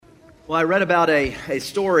Well, I read about a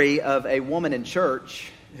story of a woman in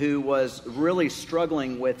church who was really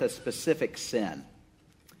struggling with a specific sin.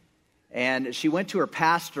 And she went to her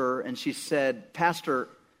pastor and she said, "Pastor,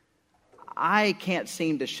 I can't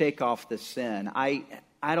seem to shake off this sin. I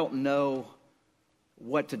don't know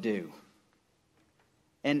what to do."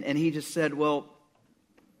 And he just said, well,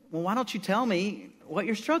 why don't you tell me what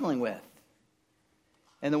you're struggling with?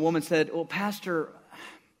 And the woman said, "Well, Pastor,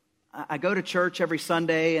 I go to church every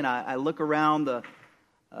Sunday and I look around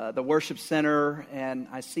the worship center and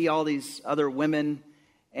I see all these other women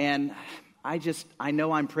and I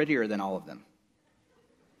know I'm prettier than all of them."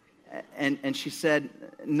 And she said,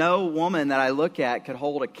 "No woman that I look at could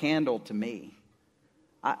hold a candle to me.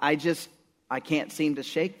 I can't seem to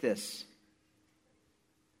shake this."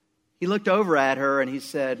 He looked over at her and he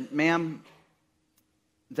said, "Ma'am,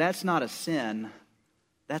 that's not a sin,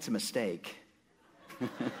 that's a mistake."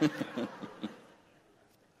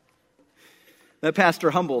 The pastor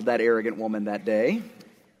humbled that arrogant woman that day.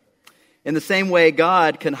 In the same way,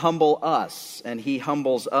 God can humble us, and He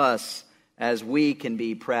humbles us as we can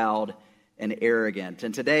be proud and arrogant.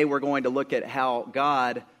 And today we're going to look at how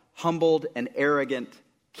God humbled an arrogant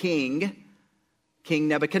king, King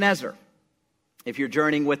Nebuchadnezzar. If you're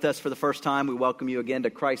journeying with us for the first time, we welcome you again to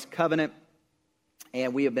Christ's Covenant,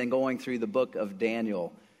 and we have been going through the book of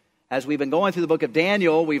Daniel. As we've been going through the book of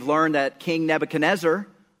Daniel, we've learned that King Nebuchadnezzar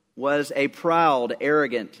was a proud,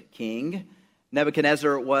 arrogant king.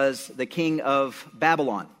 Nebuchadnezzar was the king of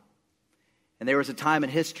Babylon. And there was a time in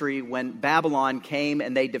history when Babylon came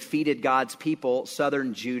and they defeated God's people,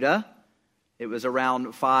 southern Judah. It was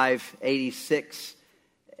around 586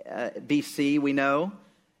 BC, we know.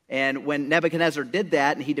 And when Nebuchadnezzar did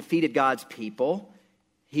that and he defeated God's people,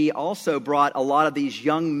 he also brought a lot of these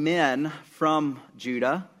young men from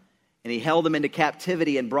Judah, and he held them into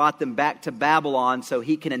captivity and brought them back to Babylon so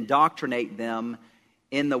he can indoctrinate them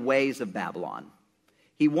in the ways of Babylon.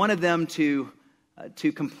 He wanted them to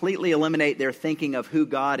completely eliminate their thinking of who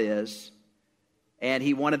God is, and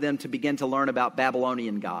he wanted them to begin to learn about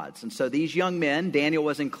Babylonian gods. And so these young men, Daniel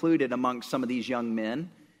was included amongst some of these young men.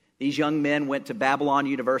 These young men went to Babylon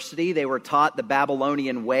University. They were taught the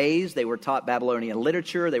Babylonian ways. They were taught Babylonian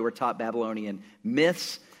literature. They were taught Babylonian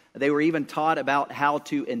myths. They were even taught about how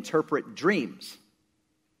to interpret dreams.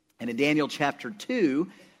 And in Daniel chapter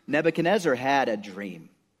 2, Nebuchadnezzar had a dream.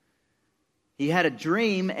 He had a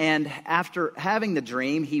dream, and after having the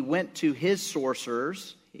dream, he went to his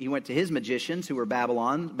sorcerers. He went to his magicians, who were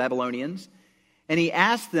Babylonians, and he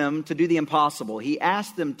asked them to do the impossible. He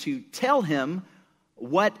asked them to tell him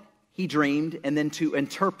what he dreamed and then to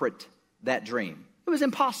interpret that dream. It was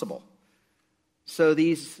impossible. So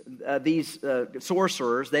these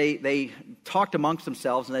sorcerers, they talked amongst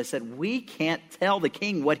themselves and they said, "We can't tell the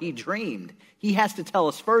king what he dreamed. He has to tell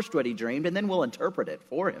us first what he dreamed and then we'll interpret it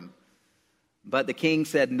for him." But the king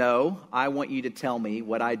said, "No, I want you to tell me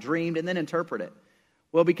what I dreamed and then interpret it."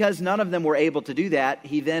 Well, because none of them were able to do that,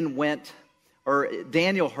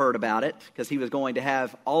 Daniel heard about it because he was going to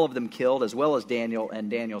have all of them killed as well as Daniel and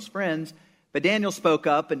Daniel's friends. But Daniel spoke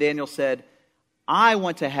up and Daniel said, "I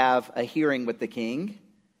want to have a hearing with the king,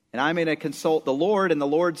 and I'm going to consult the Lord, and the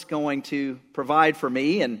Lord's going to provide for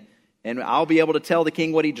me, and I'll be able to tell the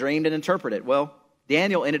king what he dreamed and interpret it." Well,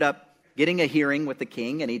 Daniel ended up getting a hearing with the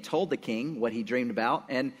king, and he told the king what he dreamed about,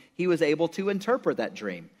 and he was able to interpret that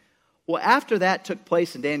dream. Well, after that took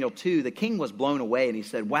place in Daniel 2, the king was blown away, and he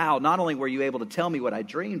said, "Wow, not only were you able to tell me what I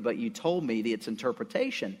dreamed, but you told me its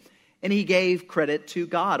interpretation." And he gave credit to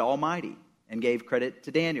God Almighty and gave credit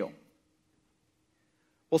to Daniel.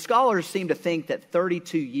 Well, scholars seem to think that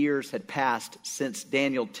 32 years had passed since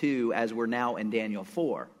Daniel 2 as we're now in Daniel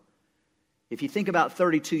 4. If you think about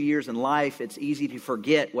 32 years in life, it's easy to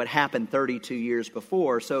forget what happened 32 years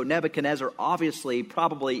before. So Nebuchadnezzar obviously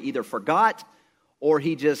probably either forgot or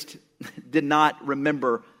he just did not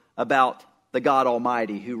remember about the God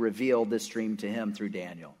Almighty who revealed this dream to him through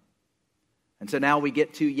Daniel. And so now we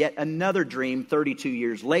get to yet another dream 32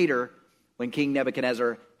 years later when King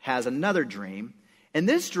Nebuchadnezzar has another dream. And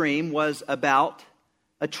this dream was about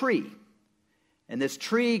a tree. And this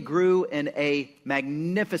tree grew in a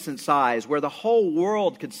magnificent size where the whole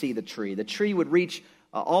world could see the tree. The tree would reach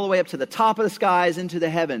all the way up to the top of the skies into the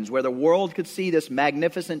heavens where the world could see this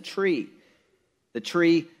magnificent tree. The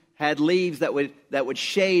tree had leaves that would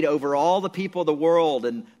shade over all the people of the world.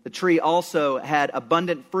 And the tree also had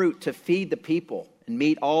abundant fruit to feed the people and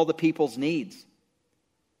meet all the people's needs.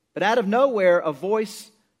 But out of nowhere, a voice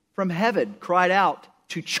from heaven cried out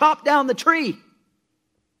to chop down the tree.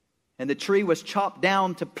 And the tree was chopped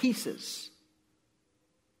down to pieces.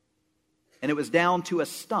 And it was down to a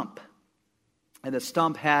stump. And the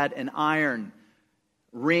stump had an iron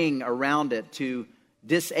ring around it to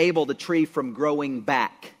disable the tree from growing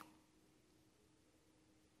back.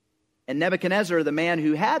 And Nebuchadnezzar, the man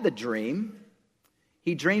who had the dream,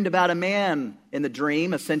 he dreamed about a man in the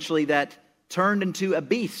dream, essentially, that turned into a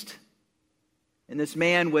beast. And this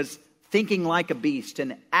man was thinking like a beast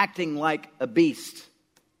and acting like a beast.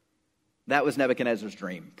 That was Nebuchadnezzar's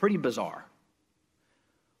dream. Pretty bizarre.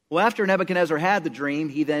 Well, after Nebuchadnezzar had the dream,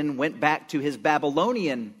 he then went back to his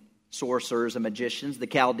Babylonian sorcerers and magicians, the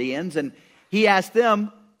Chaldeans, and he asked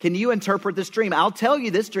them, can you interpret this dream? I'll tell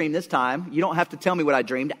you this dream this time. You don't have to tell me what I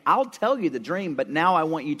dreamed. I'll tell you the dream, but now I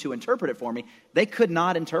want you to interpret it for me. They could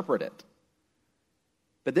not interpret it.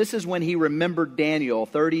 But this is when he remembered Daniel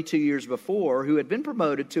 32 years before, who had been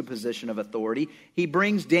promoted to a position of authority. He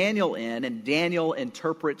brings Daniel in, and Daniel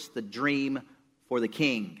interprets the dream for the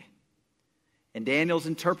king. And Daniel's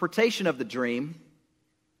interpretation of the dream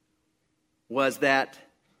was that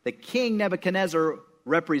the king Nebuchadnezzar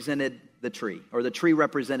represented the tree, or the tree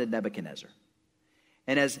represented Nebuchadnezzar.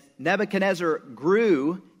 And as Nebuchadnezzar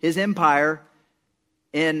grew his empire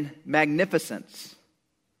in magnificence,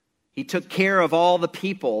 he took care of all the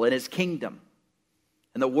people in his kingdom.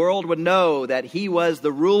 And the world would know that he was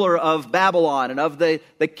the ruler of Babylon and of the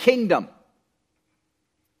kingdom.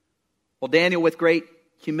 Well, Daniel, with great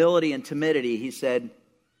humility and timidity, he said,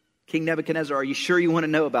 King Nebuchadnezzar, are you sure you want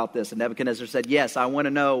to know about this? And Nebuchadnezzar said, yes, I want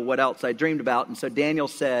to know what else I dreamed about. And so Daniel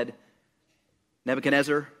said,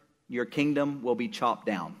 Nebuchadnezzar, your kingdom will be chopped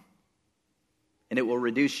down, and it will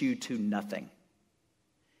reduce you to nothing.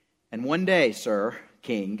 And one day, sir,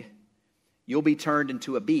 king, you'll be turned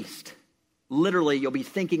into a beast. Literally, you'll be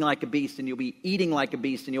thinking like a beast, and you'll be eating like a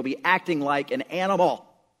beast, and you'll be acting like an animal.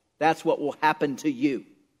 That's what will happen to you.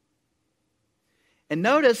 And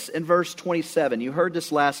notice in verse 27, you heard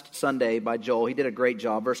this last Sunday by Joel. He did a great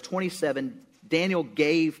job. Verse 27, Daniel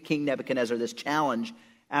gave King Nebuchadnezzar this challenge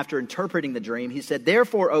after interpreting the dream. He said,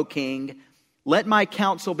 therefore, O king, let my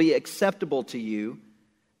counsel be acceptable to you.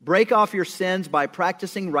 Break off your sins by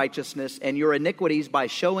practicing righteousness and your iniquities by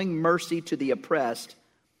showing mercy to the oppressed,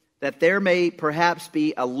 that there may perhaps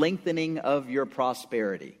be a lengthening of your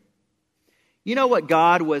prosperity. You know what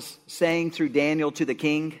God was saying through Daniel to the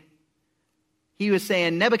king? He was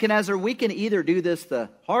saying, Nebuchadnezzar, we can either do this the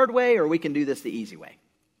hard way or we can do this the easy way.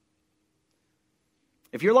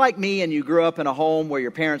 If you're like me and you grew up in a home where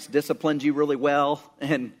your parents disciplined you really well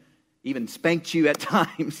and even spanked you at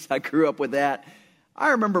times, I grew up with that. I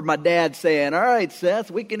remember my dad saying, all right, Seth,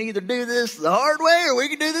 we can either do this the hard way or we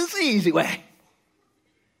can do this the easy way.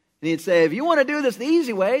 And he'd say, if you want to do this the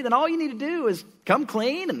easy way, then all you need to do is come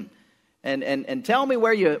clean and tell me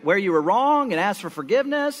where you were wrong and ask for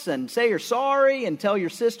forgiveness and say you're sorry and tell your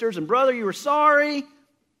sisters and brother you were sorry,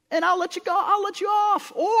 and I'll let you go. I'll let you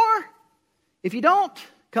off. Or if you don't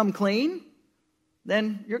come clean,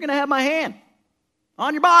 then you're going to have my hand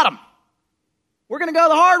on your bottom. We're going to go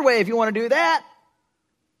the hard way if you want to do that.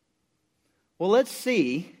 Well, let's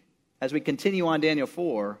see, as we continue on Daniel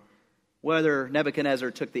 4, whether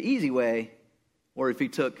Nebuchadnezzar took the easy way or if he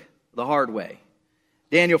took the hard way.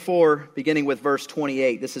 Daniel 4, beginning with verse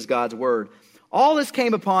 28, this is God's word. All this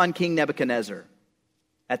came upon King Nebuchadnezzar.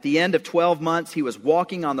 At the end of 12 months, he was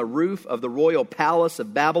walking on the roof of the royal palace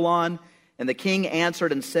of Babylon, and the king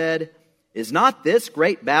answered and said, is not this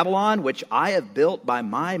great Babylon, which I have built by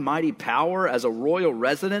my mighty power as a royal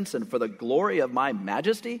residence and for the glory of my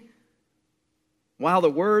majesty? While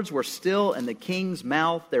the words were still in the king's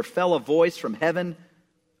mouth, there fell a voice from heaven,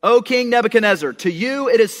 O King Nebuchadnezzar, to you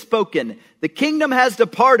it is spoken, the kingdom has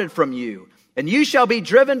departed from you, and you shall be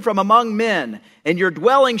driven from among men, and your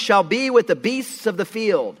dwelling shall be with the beasts of the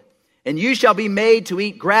field, and you shall be made to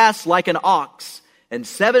eat grass like an ox, and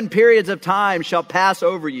 7 periods of time shall pass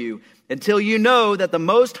over you, until you know that the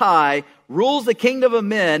Most High rules the kingdom of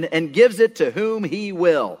men and gives it to whom he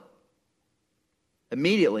will.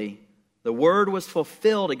 Immediately, the word was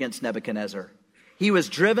fulfilled against Nebuchadnezzar. He was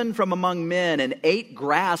driven from among men and ate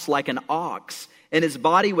grass like an ox, and his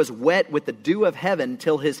body was wet with the dew of heaven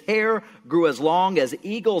till his hair grew as long as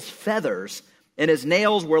eagle's feathers, and his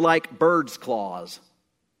nails were like bird's claws.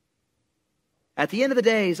 At the end of the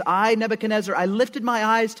days, I, Nebuchadnezzar, I lifted my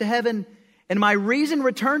eyes to heaven, and my reason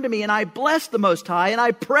returned to me, and I blessed the Most High, and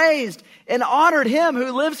I praised and honored him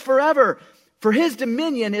who lives forever. For his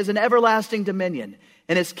dominion is an everlasting dominion,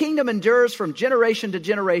 and his kingdom endures from generation to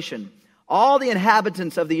generation. All the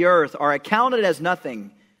inhabitants of the earth are accounted as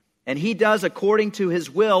nothing, and he does according to his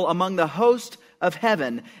will among the host of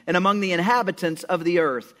heaven and among the inhabitants of the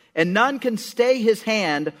earth. And none can stay his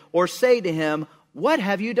hand or say to him, what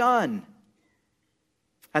have you done?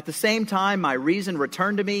 At the same time, my reason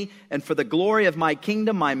returned to me, and for the glory of my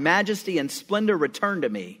kingdom, my majesty and splendor returned to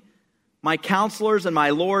me. My counselors and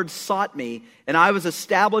my lords sought me, and I was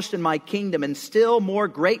established in my kingdom, and still more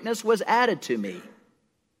greatness was added to me.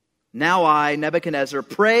 Now I, Nebuchadnezzar,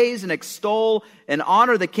 praise and extol and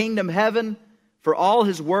honor the kingdom of heaven, for all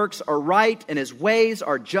his works are right and his ways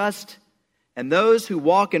are just, and those who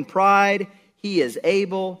walk in pride he is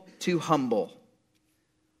able to humble.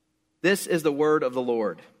 This is the word of the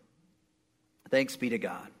Lord. Thanks be to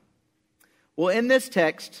God. Well, in this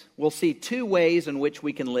text, we'll see two ways in which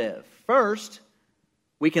we can live. First,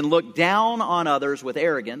 we can look down on others with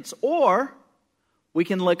arrogance, or we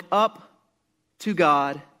can look up to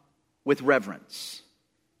God with reverence.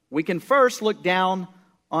 We can first look down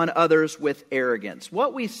on others with arrogance.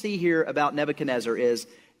 What we see here about Nebuchadnezzar is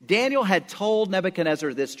Daniel had told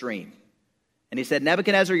Nebuchadnezzar this dream. And he said,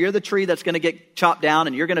 Nebuchadnezzar, you're the tree that's going to get chopped down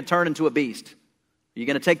and you're going to turn into a beast. Are you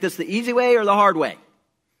going to take this the easy way or the hard way?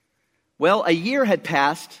 Well, a year had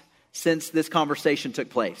passed since this conversation took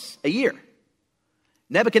place. A year.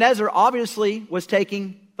 Nebuchadnezzar obviously was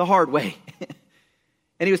taking the hard way.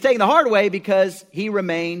 And he was taking the hard way because he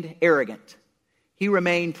remained arrogant. He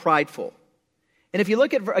remained prideful. And if you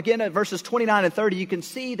look again at verses 29 and 30, you can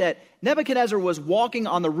see that Nebuchadnezzar was walking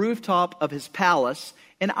on the rooftop of his palace.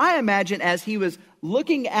 And I imagine as he was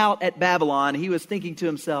looking out at Babylon, he was thinking to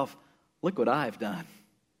himself, look what I've done.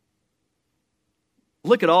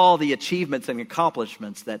 Look at all the achievements and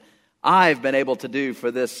accomplishments that I've been able to do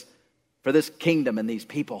for this kingdom and these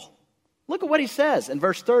people. Look at what he says in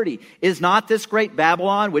verse 30. Is not this great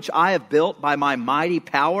Babylon, which I have built by my mighty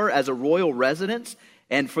power as a royal residence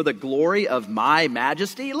and for the glory of my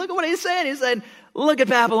majesty? Look at what he's saying. He's saying, look at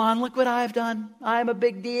Babylon. Look what I've done. I'm a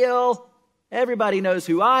big deal. Everybody knows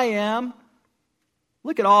who I am.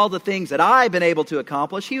 Look at all the things that I've been able to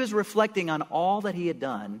accomplish. He was reflecting on all that he had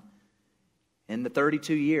done in the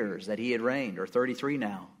 32 years that he had reigned, or 33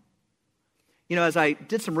 now. You know, as I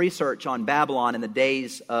did some research on Babylon in the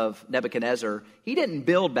days of Nebuchadnezzar, he didn't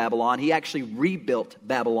build Babylon. He actually rebuilt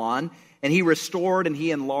Babylon, and he restored and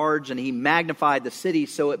he enlarged and he magnified the city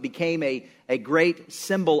so it became a great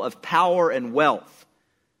symbol of power and wealth.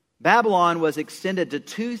 Babylon was extended to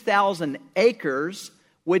 2,000 acres,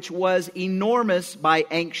 which was enormous by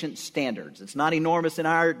ancient standards. It's not enormous in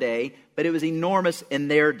our day, but it was enormous in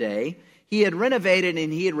their day. He had renovated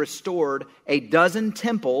and he had restored 12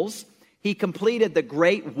 temples. He completed the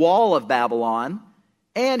Great Wall of Babylon,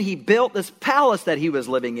 and he built this palace that he was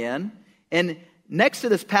living in. And next to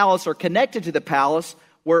this palace, or connected to the palace,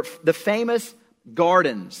 were the famous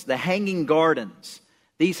gardens, the Hanging Gardens.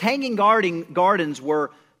 These Hanging Gardens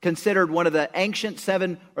were considered one of the ancient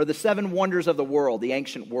seven wonders of the world, the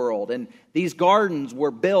ancient world. And these gardens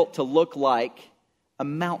were built to look like a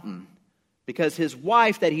mountain, because his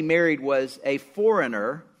wife that he married was a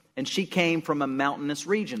foreigner, and she came from a mountainous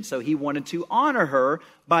region. So he wanted to honor her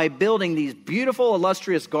by building these beautiful,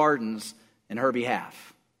 illustrious gardens in her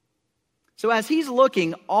behalf. So as he's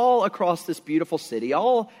looking all across this beautiful city,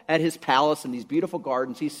 all at his palace and these beautiful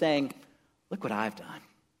gardens, he's saying, look what I've done.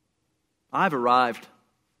 I've arrived.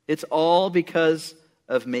 It's all because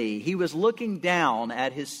of me. He was looking down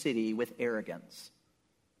at his city with arrogance.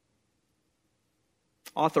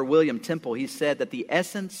 Author William Temple, he said that the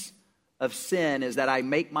essence of sin is that I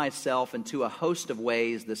make myself into a host of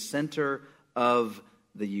ways the center of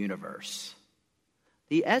the universe.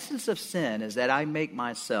 The essence of sin is that I make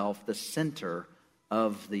myself the center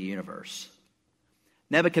of the universe.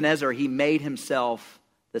 Nebuchadnezzar, he made himself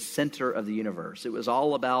the center of the universe. It was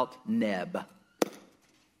all about Neb.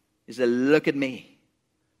 He said, look at me.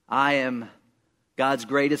 I am God's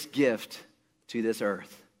greatest gift to this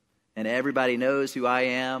earth. And everybody knows who I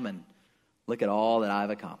am, and look at all that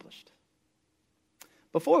I've accomplished.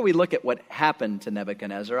 Before we look at what happened to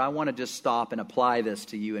Nebuchadnezzar, I want to just stop and apply this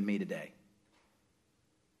to you and me today.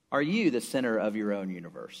 Are you the center of your own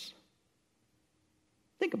universe?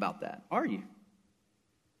 Think about that. Are you?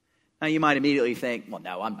 Now, you might immediately think, well,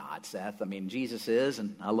 no, I'm not, Seth. I mean, Jesus is,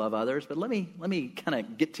 and I love others. But let me kind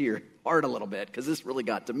of get to your heart a little bit, because this really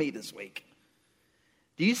got to me this week.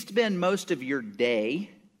 Do you spend most of your day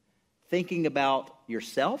thinking about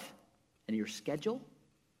yourself and your schedule?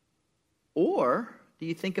 Or do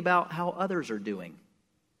you think about how others are doing?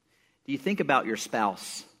 Do you think about your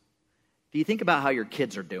spouse? Do you think about how your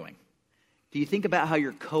kids are doing? Do you think about how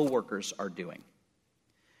your coworkers are doing?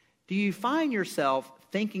 Do you find yourself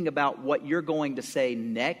thinking about what you're going to say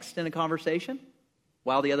next in a conversation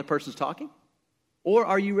while the other person's talking? Or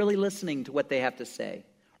are you really listening to what they have to say?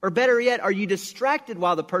 Or better yet, are you distracted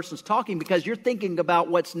while the person's talking because you're thinking about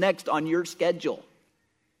what's next on your schedule?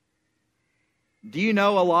 Do you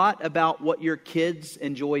know a lot about what your kids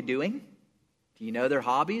enjoy doing? Do you know their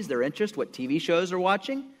hobbies, their interests, what TV shows they're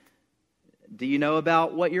watching? Do you know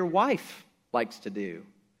about what your wife likes to do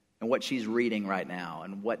and what she's reading right now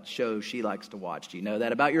and what shows she likes to watch? Do you know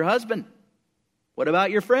that about your husband? What about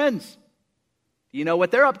your friends? Do you know what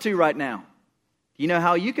they're up to right now? Do you know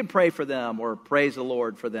how you can pray for them or praise the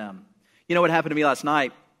Lord for them? You know what happened to me last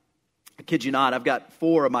night? I kid you not, I've got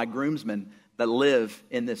 4 of my groomsmen that live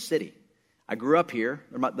in this city. I grew up here.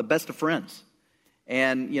 They're the best of friends.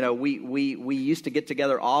 And, you know, we used to get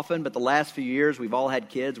together often, but the last few years we've all had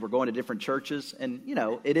kids. We're going to different churches. And, you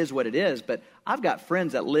know, it is what it is. But I've got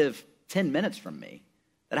friends that live 10 minutes from me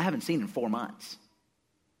that I haven't seen in 4 months.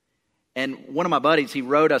 And one of my buddies, he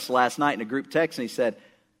wrote us last night in a group text and he said,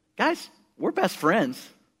 guys, we're best friends.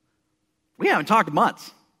 We haven't talked in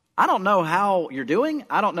months. I don't know how you're doing.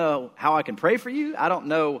 I don't know how I can pray for you. I don't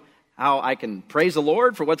know how I can praise the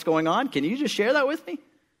Lord for what's going on. Can you just share that with me?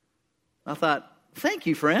 I thought, thank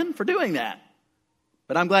you, friend, for doing that.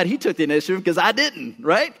 But I'm glad he took the initiative because I didn't,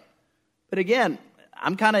 right? But again,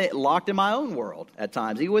 I'm kind of locked in my own world at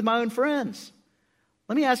times, even with my own friends.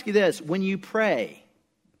 Let me ask you this. When you pray,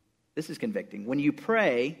 this is convicting. When you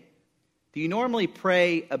pray, do you normally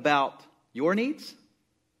pray about your needs?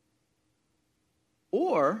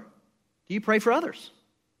 Or do you pray for others?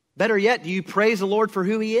 Better yet, do you praise the Lord for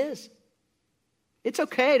who He is? It's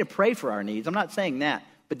okay to pray for our needs. I'm not saying that.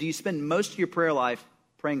 But do you spend most of your prayer life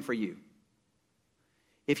praying for you?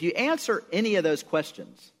 If you answer any of those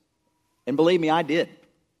questions, and believe me, I did.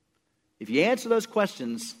 If you answer those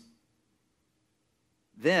questions,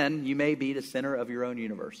 then you may be the center of your own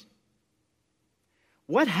universe.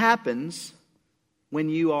 What happens when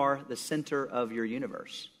you are the center of your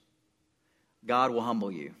universe? God will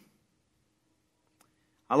humble you.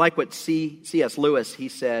 I like what C.S. Lewis, he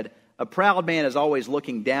said, a proud man is always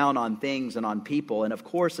looking down on things and on people. And of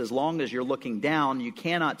course, as long as you're looking down, you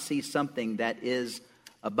cannot see something that is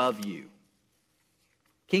above you.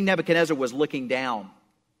 King Nebuchadnezzar was looking down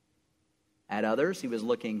at others. He was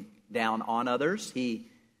looking down on others. He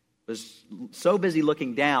was so busy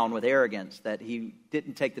looking down with arrogance that he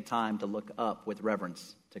didn't take the time to look up with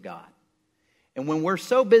reverence to God. And when we're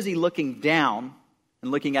so busy looking down and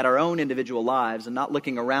looking at our own individual lives and not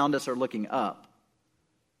looking around us or looking up,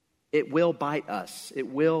 it will bite us. It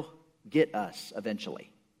will get us eventually.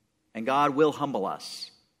 And God will humble us.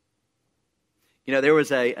 You know, there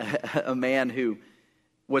was a man who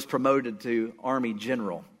was promoted to Army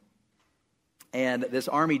General. And this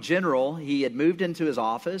Army General, he had moved into his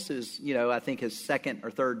office. It was, you know, I think his second or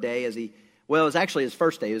third day it was actually his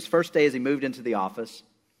first day. His first day as he moved into the office.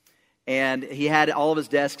 And he had all of his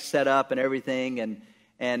desks set up and everything.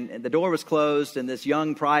 And the door was closed, and this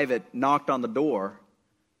young private knocked on the door.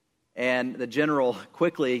 And the general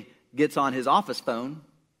quickly gets on his office phone,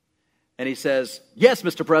 and he says, "Yes,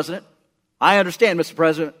 Mr. President. I understand, Mr.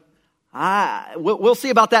 President. We'll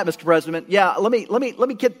see about that, Mr. President. Yeah, let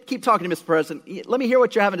me keep talking to Mr. President. Let me hear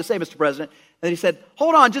what you're having to say, Mr. President." And he said,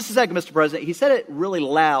 "Hold on just a second, Mr. President." He said it really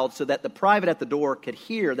loud so that the private at the door could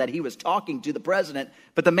hear that he was talking to the president,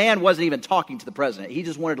 but the man wasn't even talking to the president. He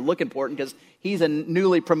just wanted to look important because he's a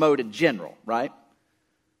newly promoted general, right?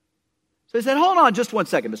 So he said, "Hold on just 1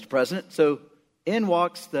 second, Mr. President." So in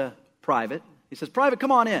walks the private. He says, "Private,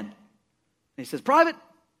 come on in." And he says, "Private,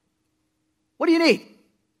 what do you need?"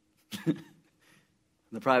 And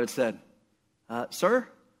the private said, "Sir,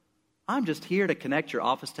 I'm just here to connect your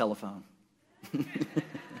office telephone."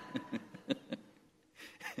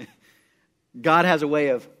 God has a way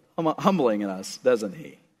of humbling us, doesn't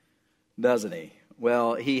He? Doesn't He?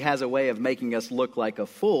 Well, He has a way of making us look like a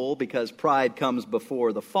fool because pride comes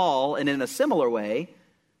before the fall. And in a similar way,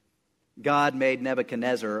 God made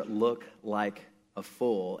Nebuchadnezzar look like a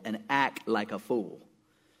fool and act like a fool.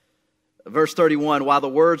 Verse 31, while the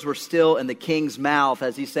words were still in the king's mouth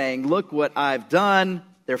as he's saying, "Look what I've done,"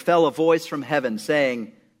 there fell a voice from heaven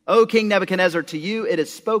saying, "O King Nebuchadnezzar, to you it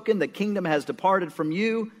is spoken, the kingdom has departed from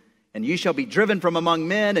you, and you shall be driven from among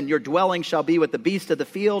men, and your dwelling shall be with the beasts of the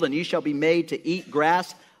field, and you shall be made to eat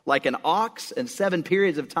grass like an ox, and 7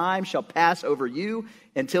 periods of time shall pass over you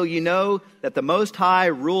until you know that the Most High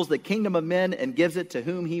rules the kingdom of men and gives it to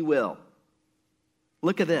whom He will."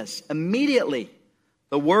 Look at this. Immediately,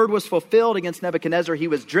 the word was fulfilled against Nebuchadnezzar. He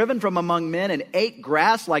was driven from among men and ate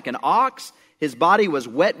grass like an ox. His body was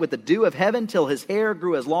wet with the dew of heaven till his hair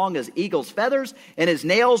grew as long as eagle's feathers, and his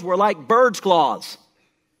nails were like bird's claws.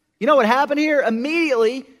 You know what happened here?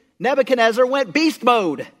 Immediately, Nebuchadnezzar went beast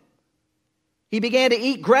mode. He began to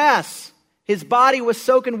eat grass. His body was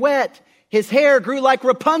soaking wet. His hair grew like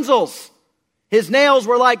Rapunzel's. His nails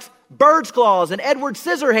were like bird's claws and Edward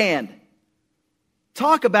Scissorhand.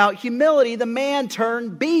 Talk about humility. The man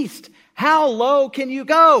turned beast. How low can you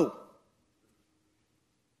go?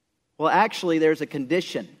 Well, actually, there's a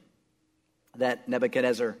condition that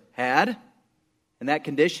Nebuchadnezzar had, and that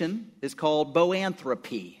condition is called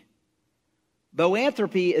boanthropy.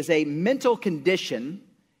 Boanthropy is a mental condition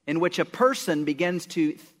in which a person begins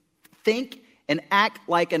to think and act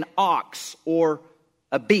like an ox or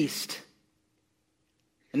a beast.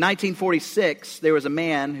 In 1946, there was a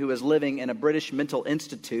man who was living in a British mental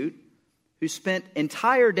institute who spent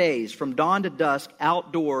entire days from dawn to dusk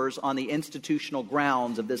outdoors on the institutional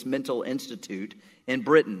grounds of this mental institute in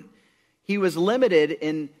Britain. He was limited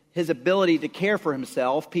in his ability to care for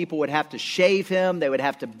himself. People would have to shave him. They would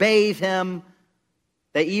have to bathe him.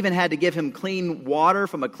 They even had to give him clean water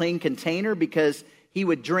from a clean container because he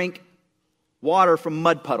would drink water from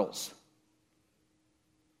mud puddles.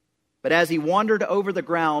 But as he wandered over the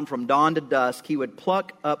ground from dawn to dusk, he would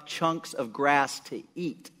pluck up chunks of grass to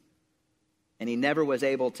eat. And he never was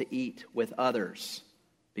able to eat with others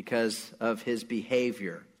because of his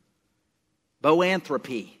behavior.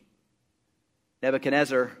 Boanthropy.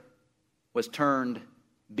 Nebuchadnezzar was turned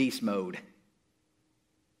beast mode.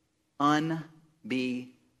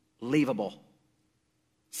 Unbelievable.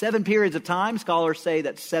 7 periods of time. Scholars say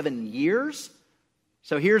that's 7 years.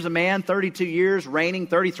 So here's a man, 32 years reigning,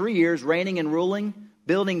 33 years reigning and ruling,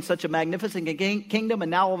 building such a magnificent kingdom, and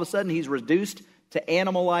now all of a sudden he's reduced to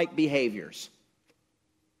animal-like behaviors.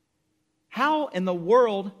 How in the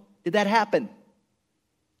world did that happen?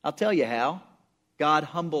 I'll tell you how. God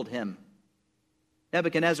humbled him.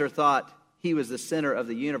 Nebuchadnezzar thought he was the center of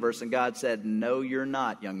the universe, and God said, "No, you're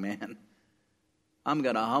not, young man. I'm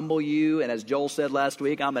going to humble you, and as Joel said last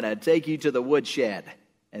week, I'm going to take you to the woodshed."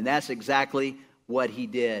 And that's exactly what he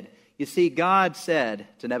did. You see, God said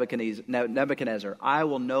to Nebuchadnezzar, "I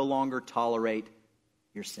will no longer tolerate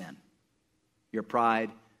your sin, your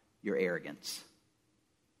pride, your arrogance."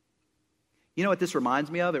 You know what this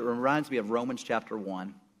reminds me of? It reminds me of Romans chapter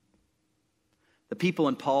 1. The people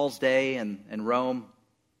in Paul's day and Rome,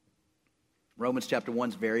 Romans chapter 1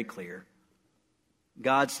 is very clear.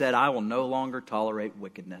 God said, "I will no longer tolerate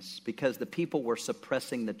wickedness," because the people were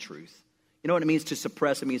suppressing the truth. You know what it means to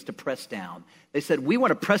suppress? It means to press down. They said, we want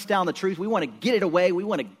to press down the truth. We want to get it away. We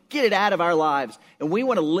want to get it out of our lives. And we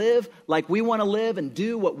want to live like we want to live and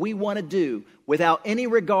do what we want to do without any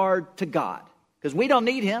regard to God. Because we don't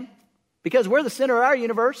need him. Because we're the center of our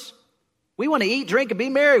universe. We want to eat, drink, and be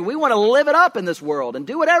merry. We want to live it up in this world and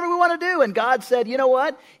do whatever we want to do. And God said, you know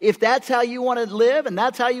what? If that's how you want to live and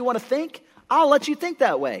that's how you want to think, I'll let you think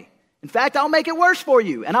that way. In fact, I'll make it worse for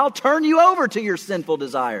you. And I'll turn you over to your sinful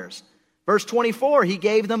desires. Verse 24, he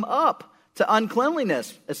gave them up to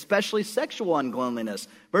uncleanliness, especially sexual uncleanliness.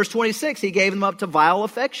 Verse 26, he gave them up to vile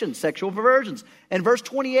affections, sexual perversions. And verse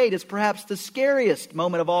 28 is perhaps the scariest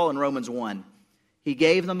moment of all in Romans 1. He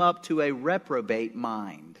gave them up to a reprobate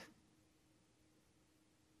mind.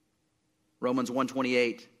 Romans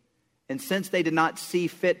 1:28. And since they did not see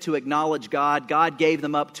fit to acknowledge God, God gave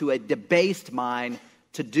them up to a debased mind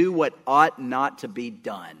to do what ought not to be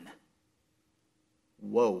done.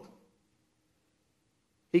 Whoa.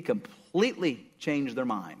 He completely changed their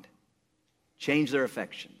mind, changed their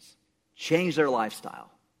affections, changed their lifestyle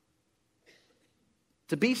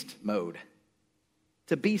to beast mode,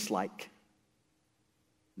 to beast-like.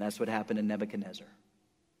 And that's what happened in Nebuchadnezzar.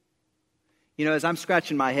 You know, as I'm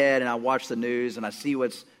scratching my head and I watch the news and I see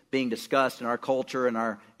what's being discussed in our culture and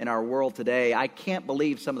in our world today, I can't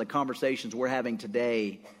believe some of the conversations we're having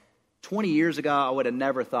today. 20 years ago, I would have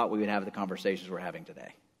never thought we would have the conversations we're having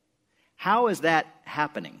today. How is that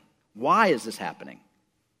happening? Why is this happening?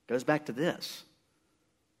 It goes back to this.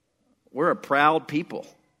 We're a proud people.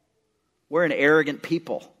 We're an arrogant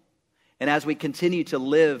people. And as we continue to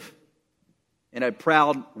live in a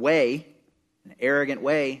proud way, an arrogant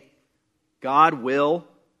way, God will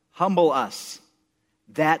humble us.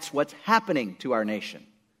 That's what's happening to our nation.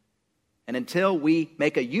 And until we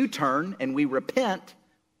make a U-turn and we repent,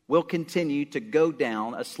 we'll continue to go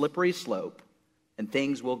down a slippery slope. And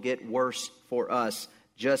things will get worse for us,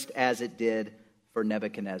 just as it did for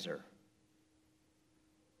Nebuchadnezzar.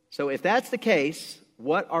 So if that's the case,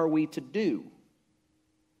 what are we to do?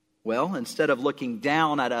 Well, instead of looking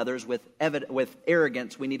down at others with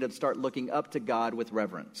arrogance, we need to start looking up to God with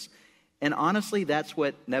reverence. And honestly, that's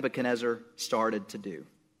what Nebuchadnezzar started to do.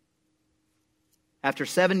 After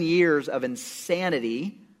 7 years of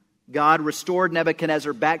insanity, God restored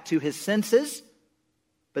Nebuchadnezzar back to his senses.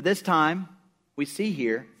 But this time, we see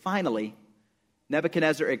here, finally,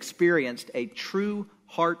 Nebuchadnezzar experienced a true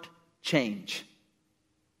heart change.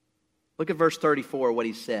 Look at verse 34, what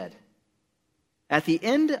he said. At the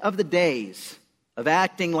end of the days, of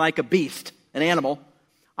acting like a beast, an animal,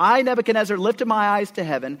 I, Nebuchadnezzar, lifted my eyes to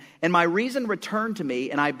heaven, and my reason returned to me,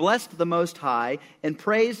 and I blessed the Most High, and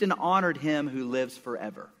praised and honored him who lives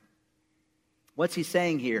forever. What's he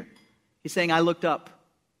saying here? He's saying, I looked up.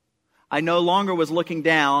 I no longer was looking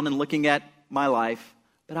down and looking at my life,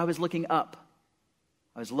 but I was looking up.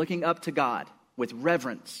 I was looking up to God with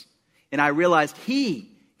reverence, and I realized he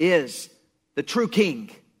is the true king.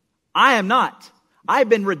 I am not. I've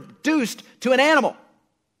been reduced to an animal.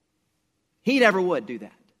 He never would do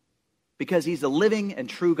that because he's the living and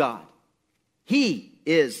true God. He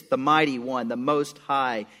is the mighty one, the Most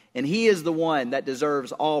High, and he is the one that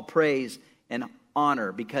deserves all praise and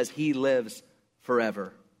honor because he lives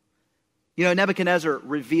forever. You know, Nebuchadnezzar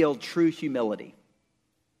revealed true humility.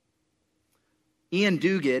 Ian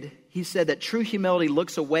Duguid, he said that true humility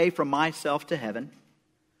looks away from myself to heaven.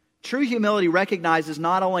 True humility recognizes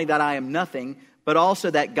not only that I am nothing, but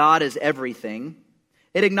also that God is everything.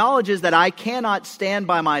 It acknowledges that I cannot stand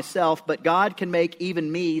by myself, but God can make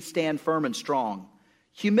even me stand firm and strong.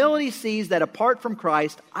 Humility sees that apart from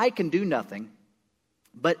Christ, I can do nothing,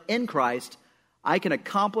 but in Christ, I can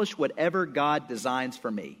accomplish whatever God designs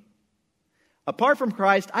for me. Apart from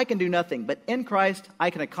Christ, I can do nothing, but in Christ, I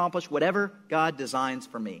can accomplish whatever God designs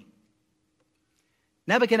for me.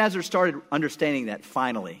 Nebuchadnezzar started understanding that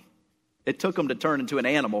finally. It took him to turn into an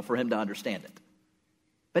animal for him to understand it.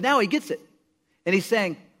 But now he gets it. And he's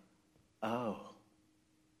saying, oh,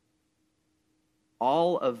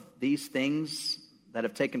 all of these things that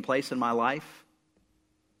have taken place in my life,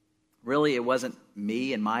 really it wasn't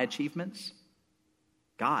me and my achievements.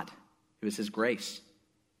 God. It was his grace.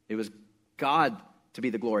 It was God to be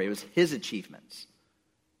the glory. It was his achievements.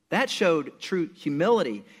 That showed true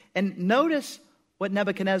humility. And notice what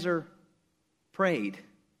Nebuchadnezzar prayed.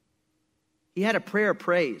 He had a prayer of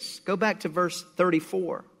praise. Go back to verse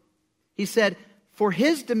 34. He said, for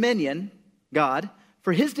his dominion, God,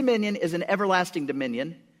 for his dominion is an everlasting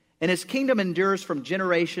dominion, and his kingdom endures from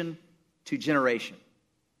generation to generation.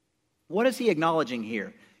 What is he acknowledging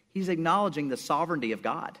here? He's acknowledging the sovereignty of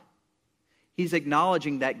God. He's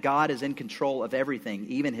acknowledging that God is in control of everything,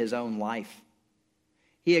 even his own life.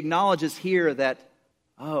 He acknowledges here that,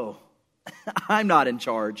 oh, I'm not in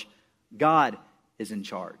charge. God is in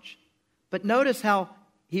charge. But notice how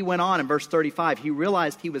he went on in verse 35. He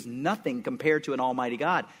realized he was nothing compared to an almighty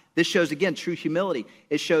God. This shows, again, true humility.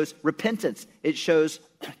 It shows repentance. It shows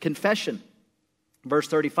confession. Verse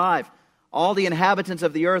 35, all the inhabitants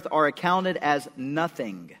of the earth are accounted as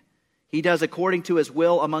nothing. He does according to his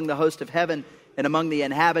will among the host of heaven and among the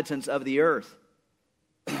inhabitants of the earth.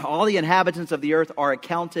 All the inhabitants of the earth are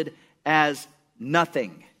accounted as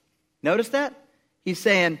nothing. Notice that? He's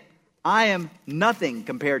saying, I am nothing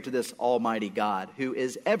compared to this almighty God who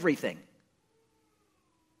is everything.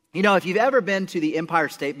 You know, if you've ever been to the Empire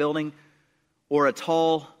State Building or a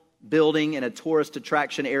tall building in a tourist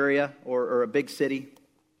attraction area or a big city,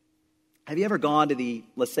 have you ever gone to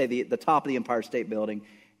let's say the top of the Empire State Building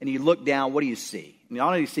and you look down, what do you see? I mean, not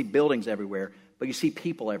only do you see buildings everywhere, but you see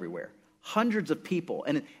people everywhere. Hundreds of people.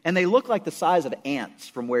 And they look like the size of ants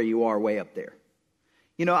from where you are way up there.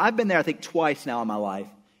 You know, I've been there, I think, twice now in my life.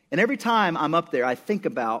 And every time I'm up there, I think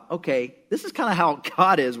about, okay, this is kind of how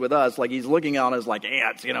God is with us. Like he's looking on us like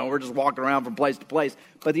ants, you know, we're just walking around from place to place.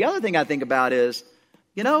 But the other thing I think about is,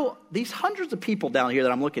 you know, these hundreds of people down here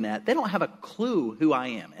that I'm looking at, they don't have a clue who I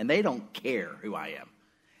am. And they don't care who I am.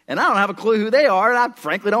 And I don't have a clue who they are, and I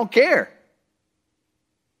frankly don't care.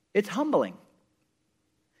 It's humbling.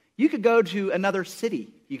 You could go to another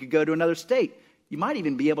city. You could go to another state. You might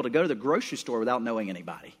even be able to go to the grocery store without knowing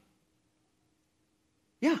anybody.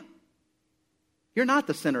 Yeah. You're not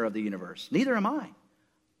the center of the universe. Neither am I.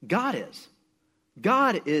 God is.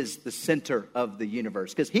 God is the center of the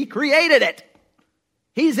universe because he created it.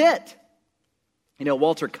 He's it. You know,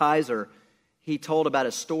 Walter Kaiser, he told about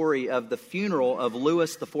a story of the funeral of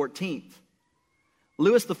Louis XIV.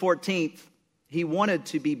 Louis XIV, he wanted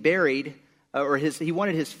to be buried, he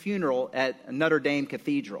wanted his funeral at Notre Dame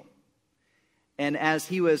Cathedral. And as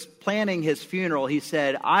he was planning his funeral, he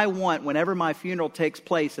said, I want, whenever my funeral takes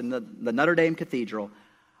place in the Notre Dame Cathedral,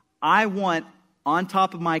 I want on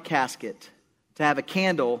top of my casket to have a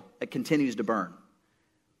candle that continues to burn.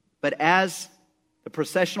 But as the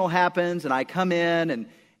processional happens and I come in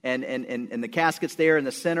and the casket's there in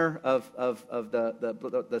the center of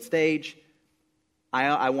the stage,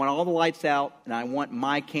 I want all the lights out and I want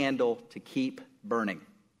my candle to keep burning.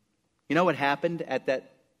 You know what happened at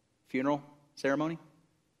that funeral ceremony?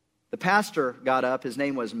 The pastor got up. His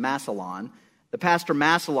name was Massillon. The pastor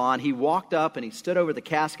Massillon, he walked up and he stood over the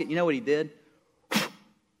casket. You know what he did?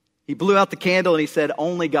 He blew out the candle and he said,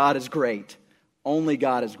 only God is great. Only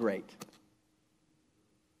God is great.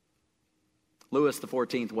 Louis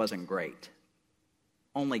XIV wasn't great.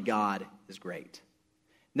 Only God is great.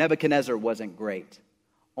 Nebuchadnezzar wasn't great.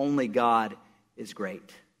 Only God is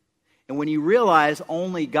great. And when you realize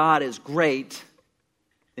only God is great,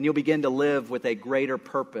 then you'll begin to live with a greater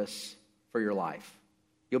purpose for your life.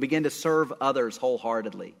 You'll begin to serve others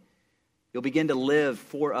wholeheartedly. You'll begin to live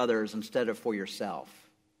for others instead of for yourself.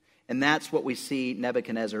 And that's what we see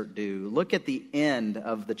Nebuchadnezzar do. Look at the end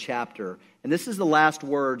of the chapter. And this is the last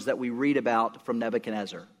words that we read about from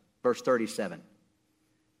Nebuchadnezzar. Verse 37.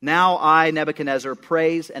 Now I, Nebuchadnezzar,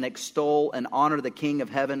 praise and extol and honor the King of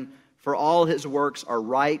heaven, for all his works are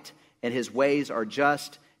right and his ways are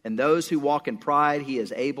just, and those who walk in pride he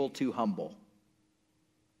is able to humble.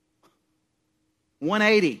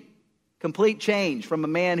 180. Complete change from a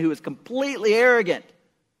man who is completely arrogant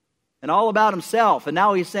and all about himself. And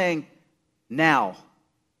now he's saying, now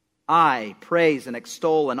I praise and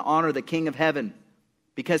extol and honor the King of heaven,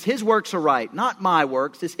 because his works are right, not my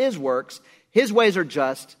works, it's his works. His ways are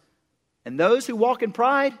just, and those who walk in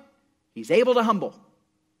pride, he's able to humble.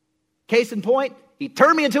 Case in point, he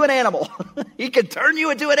turned me into an animal. He could turn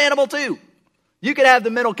you into an animal too. You could have the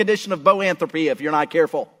mental condition of boanthropy if you're not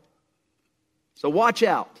careful. So watch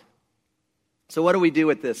out. So what do we do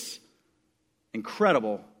with this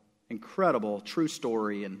incredible true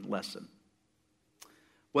story and lesson?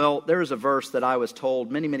 Well, there is a verse that I was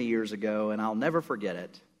told many, many years ago, and I'll never forget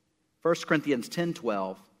it. 1 Corinthians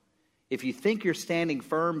 10:12. If you think you're standing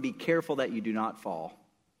firm, be careful that you do not fall.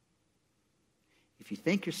 If you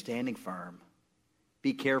think you're standing firm,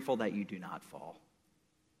 be careful that you do not fall.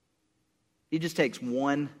 It just takes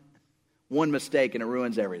one mistake and it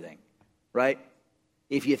ruins everything, right?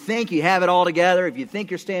 If you think you have it all together, if you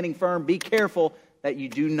think you're standing firm, be careful that you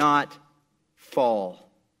do not fall.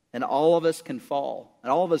 And all of us can fall,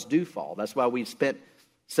 and all of us do fall. That's why we've spent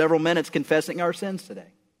several minutes confessing our sins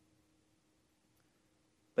today.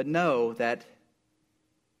 But know that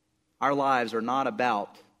our lives are not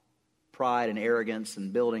about pride and arrogance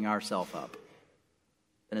and building ourselves up.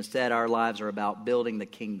 And instead, our lives are about building the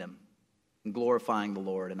kingdom and glorifying the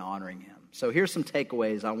Lord and honoring Him. So here's some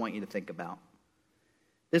takeaways I want you to think about.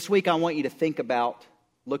 This week, I want you to think about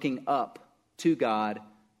looking up to God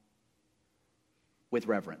with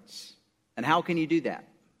reverence. And how can you do that?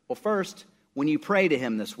 Well, first, when you pray to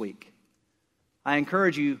Him this week, I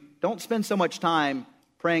encourage you, don't spend so much time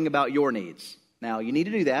praying about your needs. Now, you need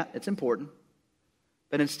to do that. It's important.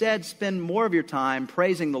 But instead, spend more of your time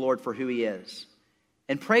praising the Lord for who He is.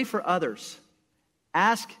 And pray for others.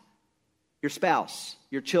 Ask your spouse,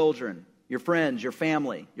 your children, your friends, your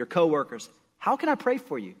family, your coworkers, how can I pray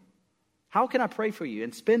for you? How can I pray for you?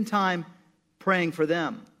 And spend time praying for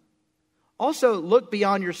them. Also, look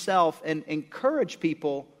beyond yourself and encourage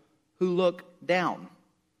people who look down.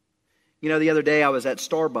 You know, the other day I was at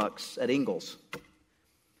Starbucks at Ingalls.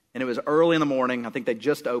 And it was early in the morning. I think they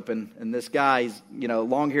just opened. And this guy's,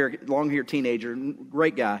 long hair teenager,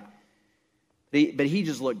 great guy. But he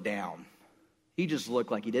just looked down. He just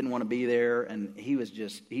looked like he didn't want to be there. And he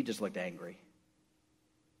just looked angry.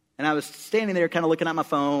 And I was standing there kind of looking at my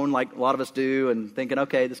phone like a lot of us do and thinking,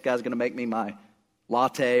 okay, this guy's going to make me my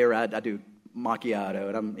latte, or I do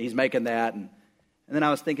macchiato. And he's making that. And then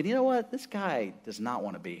I was thinking, you know what? This guy does not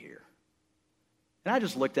want to be here. And I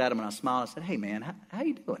just looked at him and I smiled. I said, hey, man, how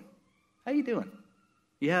you doing? How you doing?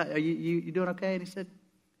 Yeah, are you doing okay? And he said,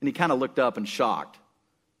 and he kind of looked up and shocked.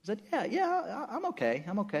 He said, yeah, I'm okay.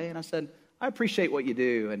 I'm okay. And I said, I appreciate what you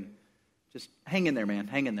do. And just hang in there, man.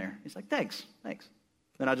 Hang in there. He's like, thanks.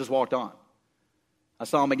 Then I just walked on. I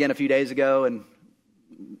saw him again a few days ago and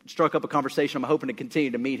struck up a conversation. I'm hoping to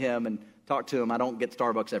continue to meet him and talk to him. I don't get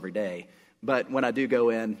Starbucks every day. But when I do go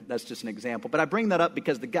in, that's just an example. But I bring that up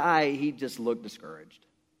because the guy, he just looked discouraged.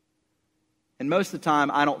 And most of the time,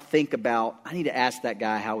 I don't think about, I need to ask that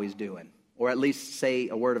guy how he's doing, or at least say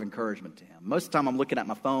a word of encouragement to him. Most of the time, I'm looking at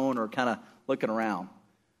my phone or kind of looking around.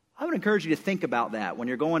 I would encourage you to think about that when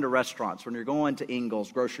you're going to restaurants, when you're going to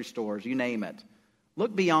Ingalls, grocery stores, you name it.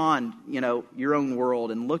 Look beyond, your own world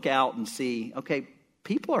and look out and see, okay,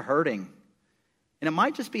 people are hurting. And it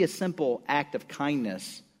might just be a simple act of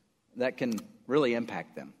kindness that can really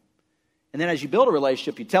impact them. And then as you build a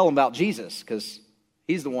relationship, you tell them about Jesus, because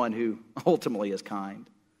He's the one who ultimately is kind.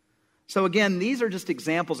 So again, these are just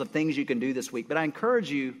examples of things you can do this week, but I encourage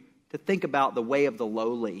you to think about the way of the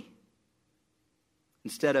lowly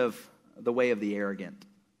instead of the way of the arrogant.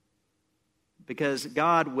 Because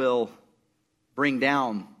God will bring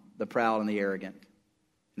down the proud and the arrogant,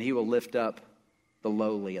 and He will lift up the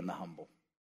lowly and the humble.